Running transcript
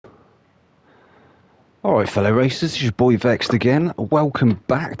Alright fellow racers, it's your boy Vexed again. Welcome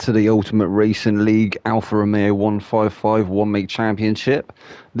back to the Ultimate Racing League Alfa Romeo 155 One Make Championship.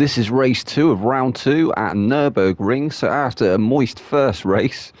 This is race 2 of round 2 at Nurburgring. So after a moist first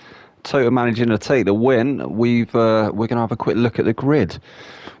race, Toto managing to take the win, we're going to have a quick look at the grid.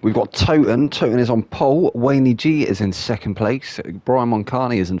 We've got Toten is on pole, Wayne G is in second place, Brian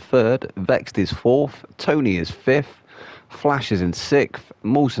Moncani is in third, Vexed is fourth, Tony is fifth, Flash is in 6th,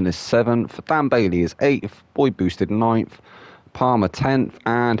 Mawson is 7th, Dan Bailey is 8th, Boy Boosted 9th, Palmer 10th,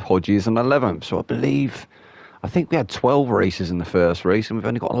 and Hodgie is in 11th. So I think we had 12 races in the first race, and we've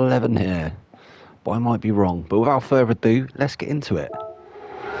only got 11 here. But I might be wrong. But without further ado, let's get into it.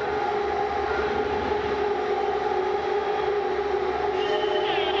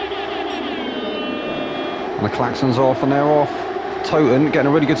 And the klaxon's off, and they're off. Toten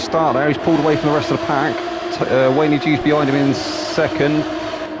getting a really good start there. He's pulled away from the rest of the pack. Wayne G's behind him in second.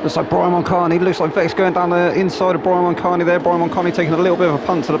 Looks like Brian Moncani. Looks like Vex going down the inside of Brian Moncani there. Brian Moncani taking a little bit of a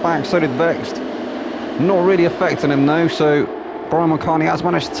punt to the back. So did Vexed. Not really affecting him though. So Brian Moncani has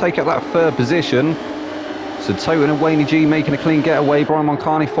managed to take up that third position. So Toten and Wayne G making a clean getaway. Brian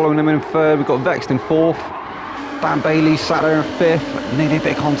Moncani following him in third. We've got Vexed in fourth. Dan Bailey sat there in fifth. Nearly a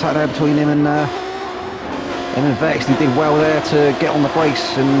bit of contact there between him and Vexed. He did well there to get on the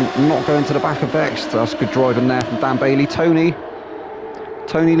brakes and not go into the back of Vexed. That's good driving there from Dan Bailey. Tony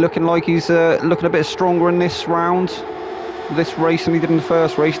looking like he's looking a bit stronger in this round, this race than he did in the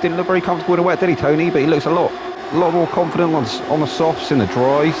first race. Didn't look very comfortable in the wet, did he, Tony? But he looks a lot more confident on the softs in the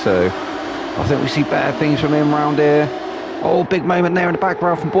dry. So I think we see better things from him round here. Oh, big moment there in the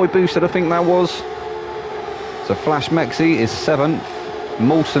background from Boy Boosted, I think that was. So Flash Mexi is 7th.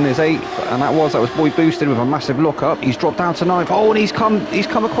 Molson is 8th, and that was Boy Boosted with a massive look up. He's dropped down to 9th. Oh, and he's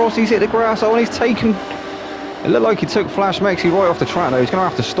come across, he's hit the grass. Oh, and he's taken. It looked like he took Flash Mexi right off the track though. He's going to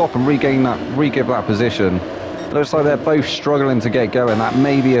have to stop and re-give that position. It looks like they're both struggling to get going. That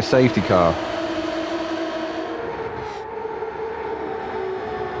may be a safety car.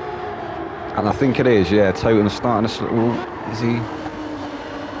 And I think it is, yeah. Toten's starting to... Is he?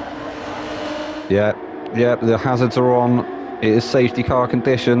 Yeah, the hazards are on. It is safety car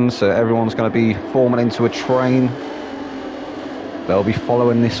conditions, so everyone's going to be forming into a train. They'll be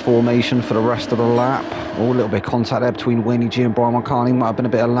following this formation for the rest of the lap. Oh, a little bit of contact there between Wayne G and Brian Moncani. Might have been a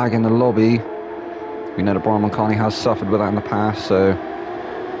bit of lag in the lobby. We know that Brian Moncani has suffered with that in the past, so...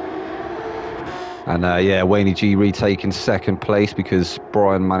 And yeah, Wayne G retaking second place because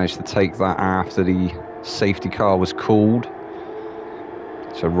Brian managed to take that after the safety car was called.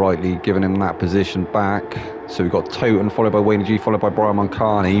 So rightly giving him that position back. So we've got Toten followed by Wayne G, followed by Brian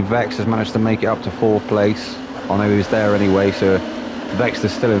Moncani. Vex has managed to make it up to 4th place. I know he was there anyway, so Vex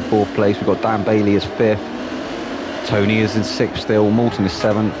is still in 4th place. We've got Dan Bailey as 5th. Tony is in 6th still. Morton is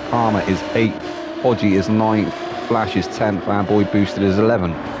 7th. Palmer is 8th. Hodgie is 9th. Flash is 10th. And Boy Boosted is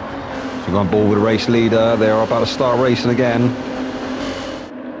 11th. So we're on board with the race leader. They are about to start racing again.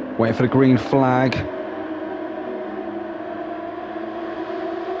 Waiting for the green flag.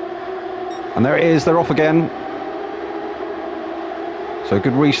 And there it is, they're off again. So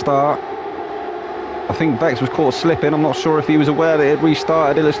good restart. I think Vex was caught slipping. I'm not sure if he was aware that it had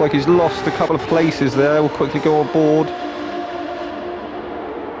restarted. It looks like he's lost a couple of places there. We'll quickly go on board.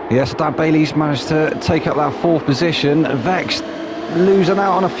 Yes, Dan Bailey's managed to take up that 4th position. Vex losing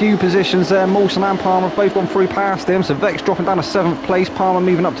out on a few positions there. Molson and Palmer have both gone through past him. So Vex dropping down to 7th place. Palmer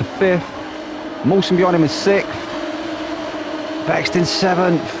moving up to 5th. Molson behind him is 6th. Vex in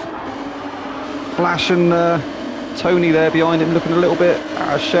 7th. Flash and Tony there behind him looking a little bit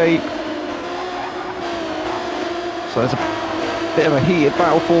out of shape. So there's a bit of a heated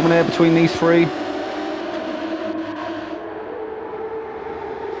battle forming there between these three.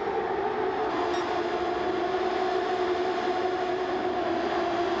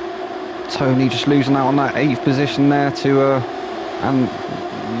 Tony just losing out on that 8th position there to and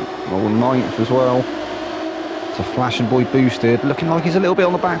well, 9th as well. So Flash and Boy Boosted, looking like he's a little bit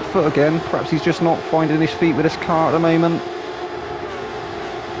on the back foot again. Perhaps he's just not finding his feet with this car at the moment.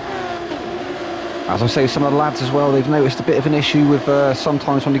 As I say, some of the lads as well, they've noticed a bit of an issue with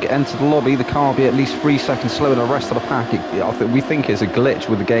sometimes when they get into the lobby, the car will be at least 3 seconds slower than the rest of the pack. We think it's a glitch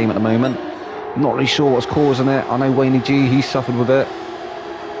with the game at the moment. Not really sure what's causing it. I know Wayne G, he suffered with it.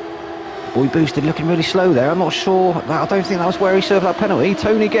 Boy Boosted looking really slow there. I'm not sure. I don't think that was where he served that penalty.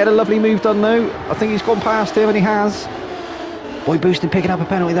 Tony getting a lovely move done though. I think he's gone past him and he has. Boy Boosted picking up a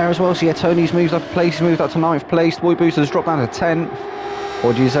penalty there as well. So yeah, Tony's moved up a place. He's moved up to 9th place. Boy Boosted has dropped down to 10th.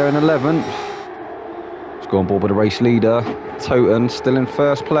 Hodgie's there in 11th. Let's go on board with the race leader. Toten still in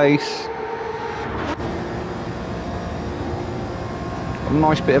 1st place. a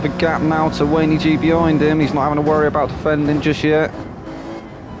nice bit of a gap now to Wayne G behind him. He's not having to worry about defending just yet.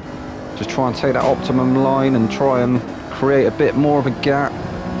 Just try and take that optimum line and try and create a bit more of a gap.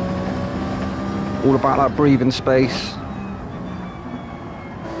 All about that breathing space.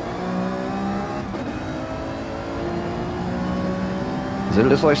 It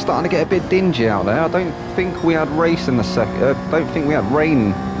looks like it's starting to get a bit dingy out there. I don't think we had race in the second. Don't think we had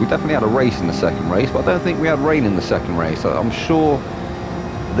rain. We definitely had a race in the second race, but I don't think we had rain in the second race. I'm sure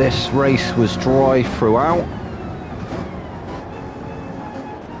this race was dry throughout.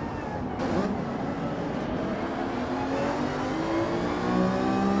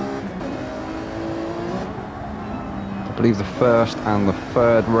 I believe the first and the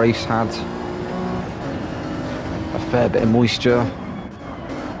third race had a fair bit of moisture.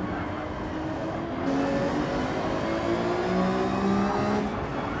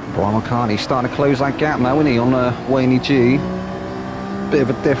 Brian McCartney's starting to close that gap now, isn't he, on Wayne G? Bit of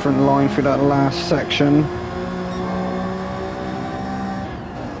a different line through that last section.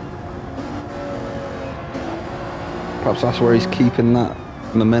 Perhaps that's where he's keeping that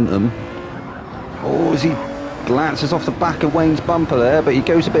momentum. Oh, as he glances off the back of Wayne's bumper there, but he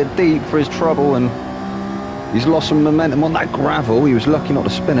goes a bit deep for his trouble and he's lost some momentum on that gravel. He was lucky not to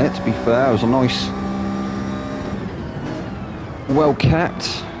spin it, to be fair. It was a nice, well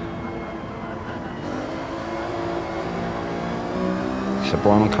kept. So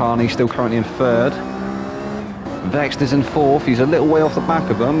Brian McCartney still currently in third. Vexed is in fourth. He's a little way off the back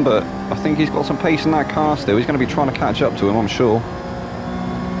of him, but I think he's got some pace in that car still. He's going to be trying to catch up to him, I'm sure.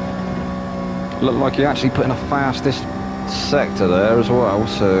 Looked like he actually put in the fastest sector there as well,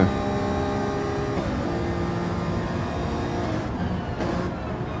 so...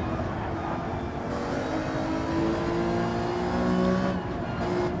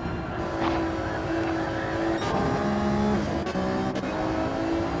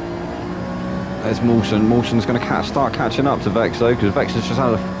 There's Mawson. Mawson's going to start catching up to Vex though, because Vex has just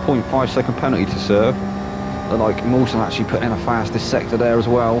had a 0.5 second penalty to serve. But like Mawson actually put in the fastest sector there as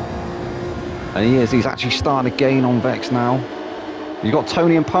well. And he's actually starting to gain on Vex now. You've got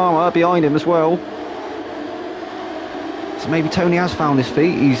Tony and Palmer behind him as well. So maybe Tony has found his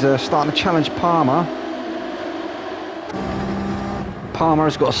feet. He's starting to challenge Palmer. Palmer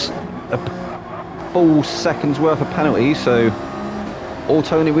has got a full second's worth of penalties, so all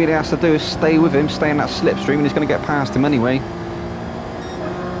Tony really has to do is stay with him, stay in that slipstream, and he's going to get past him anyway.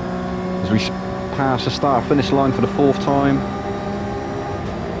 As we pass the start-finish line for the fourth time.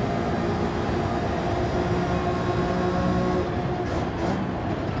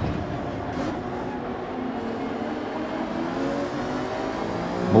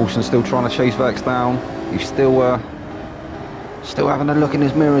 Mawson's still trying to chase Vex down. He's still having a look in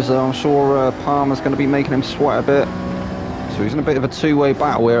his mirrors though. I'm sure Palmer's going to be making him sweat a bit. So he's in a bit of a two-way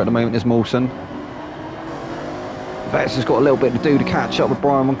battle here at the moment, is Mawson. Vex has got a little bit to do to catch up with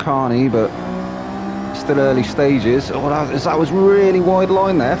Brian McCartney, but still early stages. Oh, that was really wide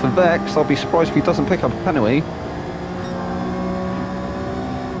line there for Vex. I'll be surprised if he doesn't pick up a penalty.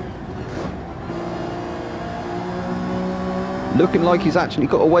 Looking like he's actually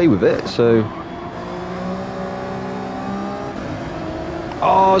got away with it, so...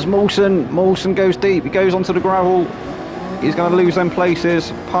 Oh, it's Mawson. Mawson goes deep. He goes onto the gravel. He's going to lose them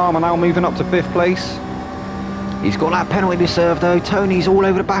places. Palmer now moving up to 5th place. He's got that penalty to serve though. Tony's all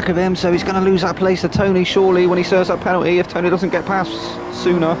over the back of him, so he's going to lose that place to Tony surely when he serves that penalty, if Tony doesn't get past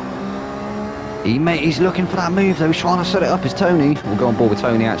sooner. He's looking for that move though. He's trying to set it up as Tony. We'll go on board with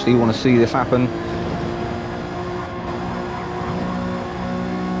Tony actually. We want to see this happen.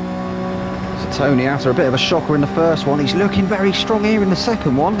 So Tony, after a bit of a shocker in the first one, he's looking very strong here in the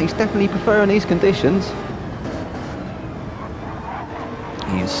second one. He's definitely preferring these conditions.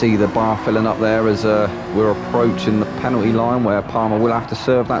 You can see the bar filling up there as we're approaching the penalty line where Palmer will have to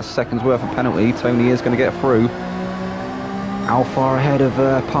serve that second's worth of penalty. Tony is going to get through. How far ahead of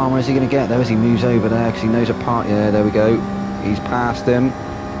Palmer is he going to get though as he moves over there, because he knows a part... Yeah, there we go. He's past him.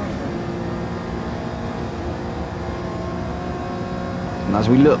 And as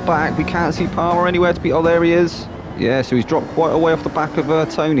we look back, we can't see Palmer anywhere to be... Oh, there he is. Yeah, so he's dropped quite a way off the back of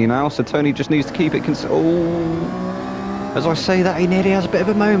Tony now, so Tony just needs to keep it... Oh... As I say that, he nearly has a bit of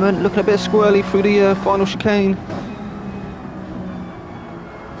a moment, looking a bit squirrely through the final chicane.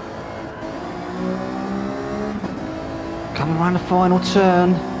 Coming around the final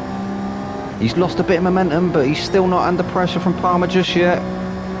turn. He's lost a bit of momentum, but he's still not under pressure from Palmer just yet.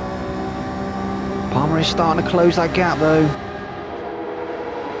 Palmer is starting to close that gap though.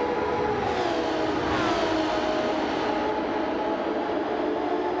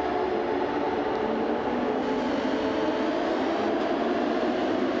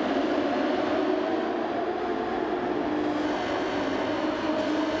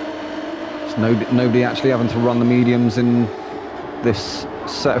 Nobody actually having to run the mediums in this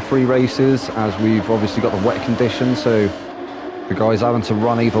set of 3 races, as we've obviously got the wet conditions, so the guys having to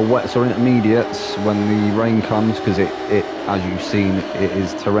run either wets or intermediates when the rain comes, because it, as you've seen, it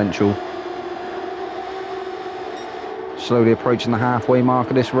is torrential. Slowly approaching the halfway mark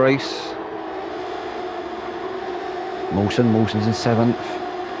of this race. Mawson's in 7th.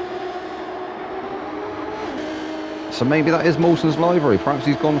 So maybe that is Mawson's livery. Perhaps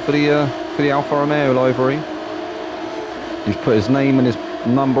he's gone for the Alfa Romeo livery. He's put his name and his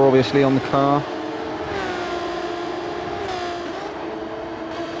number obviously on the car.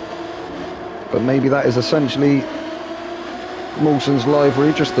 But maybe that is essentially Mawson's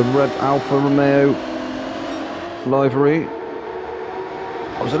livery, just the red Alfa Romeo livery.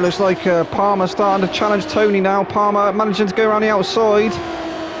 So it looks like Palmer starting to challenge Tony now. Palmer managing to go around the outside.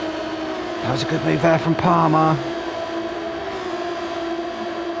 That was a good move there from Palmer.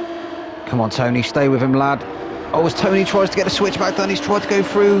 Come on, Tony, stay with him, lad. Oh, as Tony tries to get the switchback done, he's tried to go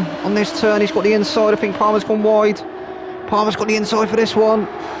through on this turn. He's got the inside. I think Palmer's gone wide. Palmer's got the inside for this one.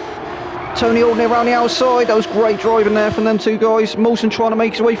 Tony holding it around the outside. That was great driving there from them 2 guys. Mawson trying to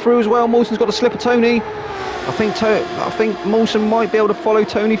make his way through as well. Mawson's got a slip of Tony. I think Mawson might be able to follow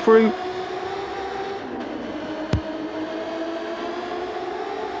Tony through.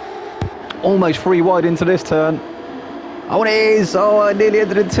 Almost 3 wide into this turn. Oh, it is! Oh, I nearly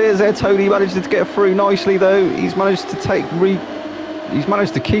ended in tears there. Tony managed to get through nicely, though. He's managed to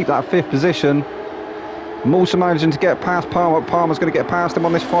keep that 5th position. Mawson managing to get past Palmer. Palmer's going to get past him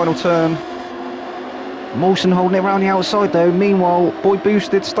on this final turn. Mawson holding it around the outside, though. Meanwhile, Boy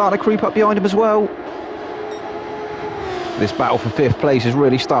Boosted starting to creep up behind him as well. This battle for 5th place is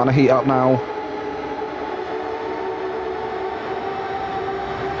really starting to heat up now.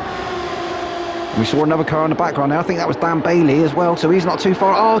 We saw another car in the background there. I think that was Dan Bailey as well, so he's not too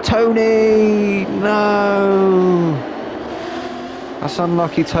far. Oh, Tony! No! That's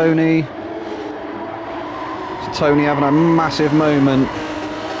unlucky, Tony. So Tony having a massive moment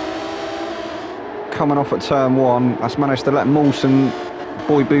coming off at turn 1. That's managed to let Mawson,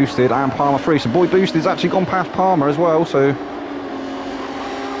 Boy Boosted and Palmer through. So Boy Boosted's actually gone past Palmer as well, so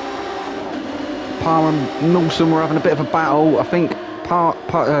Palmer and Mawson were having a bit of a battle. I think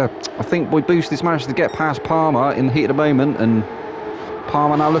Boy Boosted's managed to get past Palmer in the heat of the moment, and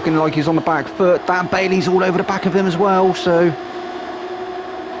Palmer now looking like he's on the back foot. Dan Bailey's all over the back of him as well, so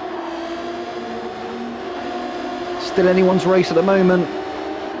still anyone's race at the moment.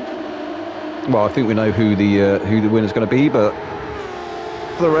 Well, I think we know who the winner's going to be, but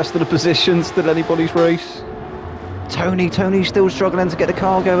for the rest of the positions, still anybody's race. Tony's still struggling to get the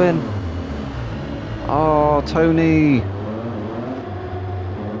car going. Oh, Tony.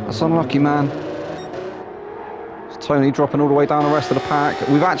 That's unlucky, man. It's Tony dropping all the way down the rest of the pack.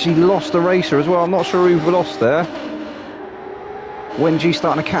 We've actually lost a racer as well. I'm not sure who we've lost there. Wenji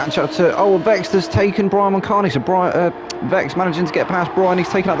starting to catch up to... Oh, Vex has taken Brian Moncani. So Vex managing to get past Brian. He's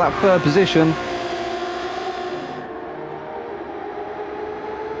taken up that 3rd position.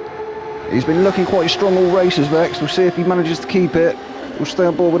 He's been looking quite strong all races, Vex. We'll see if he manages to keep it. We'll stay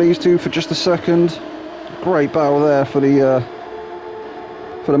on board with these 2 for just a second. Great battle there for the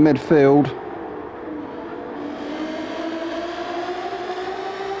midfield.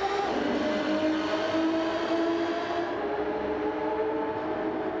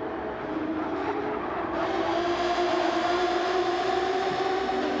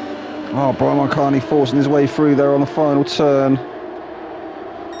 Oh, Brian Moncani forcing his way through there on the final turn.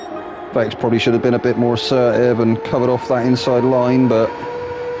 Vex probably should have been a bit more assertive and covered off that inside line, but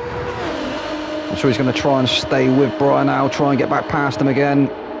I'm sure he's going to try and stay with Brian now, try and get back past him again.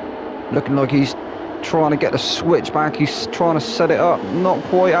 Looking like he's trying to get the switch back. He's trying to set it up. Not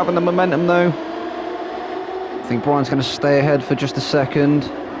quite having the momentum, though. I think Brian's going to stay ahead for just a second.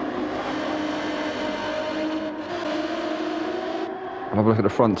 I'll have a look at the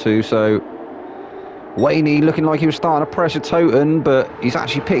front too. So Waney looking like he was starting to pressure Toten, but he's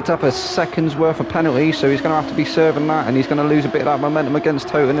actually picked up a second's worth of penalty, so he's going to have to be serving that, and he's going to lose a bit of that momentum against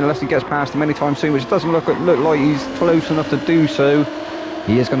Toten unless he gets past him anytime soon, which doesn't look like he's close enough to do so.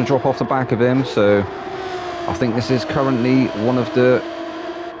 He is going to drop off the back of him, so I think this is currently one of the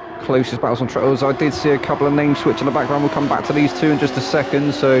closest battles on track. I did see a couple of names switch in the background. We'll come back to these 2 in just a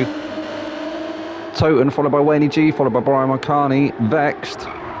second. So Toten followed by Waney G, followed by Brian Moncani, Vexed,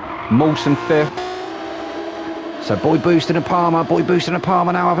 Mawson 5th. So Boy Boosted and Palmer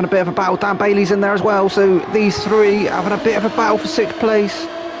now having a bit of a battle. Dan Bailey's in there as well. So these 3 having a bit of a battle for 6th place.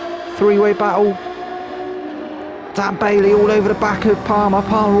 3-way battle. Dan Bailey all over the back of Palmer.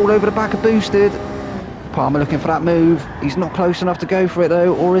 Palmer all over the back of Boosted. Palmer looking for that move. He's not close enough to go for it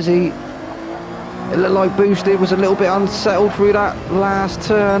though, or is he? It looked like Boosted was a little bit unsettled through that last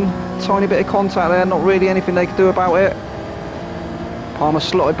turn. Tiny bit of contact there, not really anything they could do about it. Palmer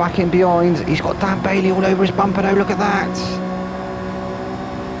slotted back in behind. He's got Dan Bailey all over his bumper though, look at that.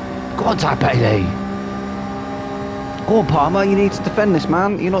 Go on, Dan Bailey. Go on, Palmer, you need to defend this,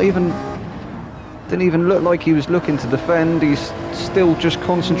 man. You're not even... Didn't even look like he was looking to defend. He's still just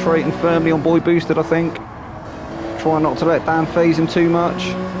concentrating firmly on Boy Boosted, I think. Trying not to let Dan phase him too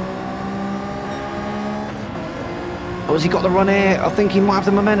much. Oh, has he got the run here? I think he might have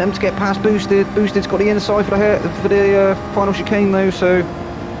the momentum to get past Boosted. Boosted's got the inside for the final chicane though, so...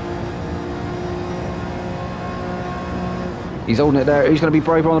 He's holding it there. He's going to be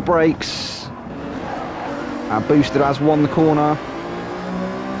braver on the brakes. And Boosted has won the corner.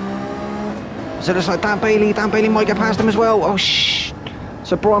 So it looks like Dan Bailey might get past him as well. Oh, shh.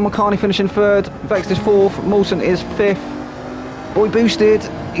 So Brian McCartney finishing third. Vex is fourth. Moulton is fifth. Boy Boosted,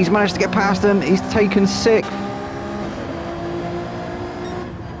 he's managed to get past him. He's taken sixth.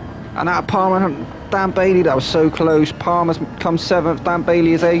 And out of Palmer and Dan Bailey, that was so close. Palmer's come seventh. Dan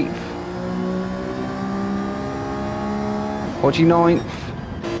Bailey is eighth. Hodgie ninth.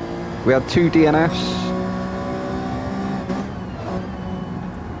 We had 2 DNFs.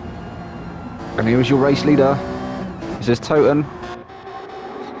 And here is your race leader. This is Toten.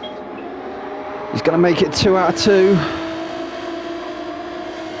 He's going to make it 2 out of 2.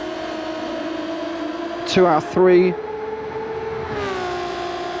 2 out of 3.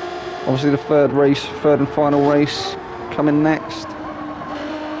 Obviously the third and final race coming next.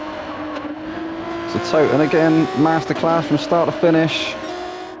 So Toten again, masterclass from start to finish.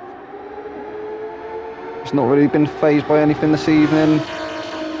 He's not really been phased by anything this evening.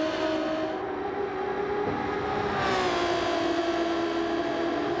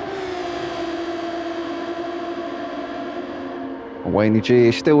 Wayne G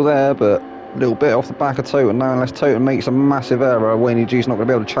is still there, but a little bit off the back of Toten now. Unless Toten makes a massive error, Wayne G's not going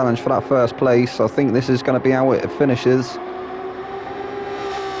to be able to challenge for that first place. I think this is going to be how it finishes.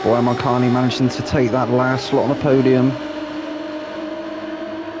 Brian McCartney managing to take that last slot on the podium.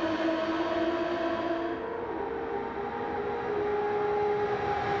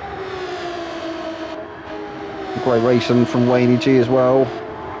 Great racing from Wayne G as well.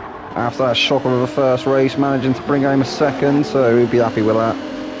 After that shocker of a first race, managing to bring home a second, so he'd be happy with that.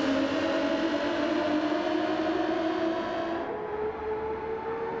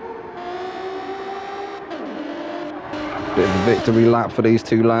 Bit of a victory lap for these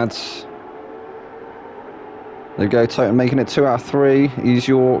two lads. There we go, Toten making it 2 out of 3. He's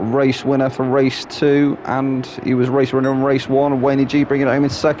your race winner for race 2, and he was race winner in race 1. Wayne G bringing it home in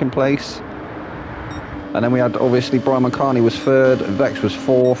second place. And then we had, obviously, Brian McCartney was third, Vex was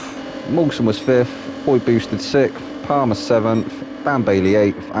fourth, Moulton was fifth, Boy Boosted sixth, Palmer seventh, Dan Bailey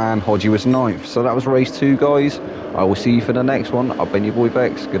eighth, and Hodgie was ninth. So that was race 2, guys. I will see you for the next one. I've been your boy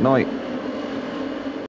Vex. Good night.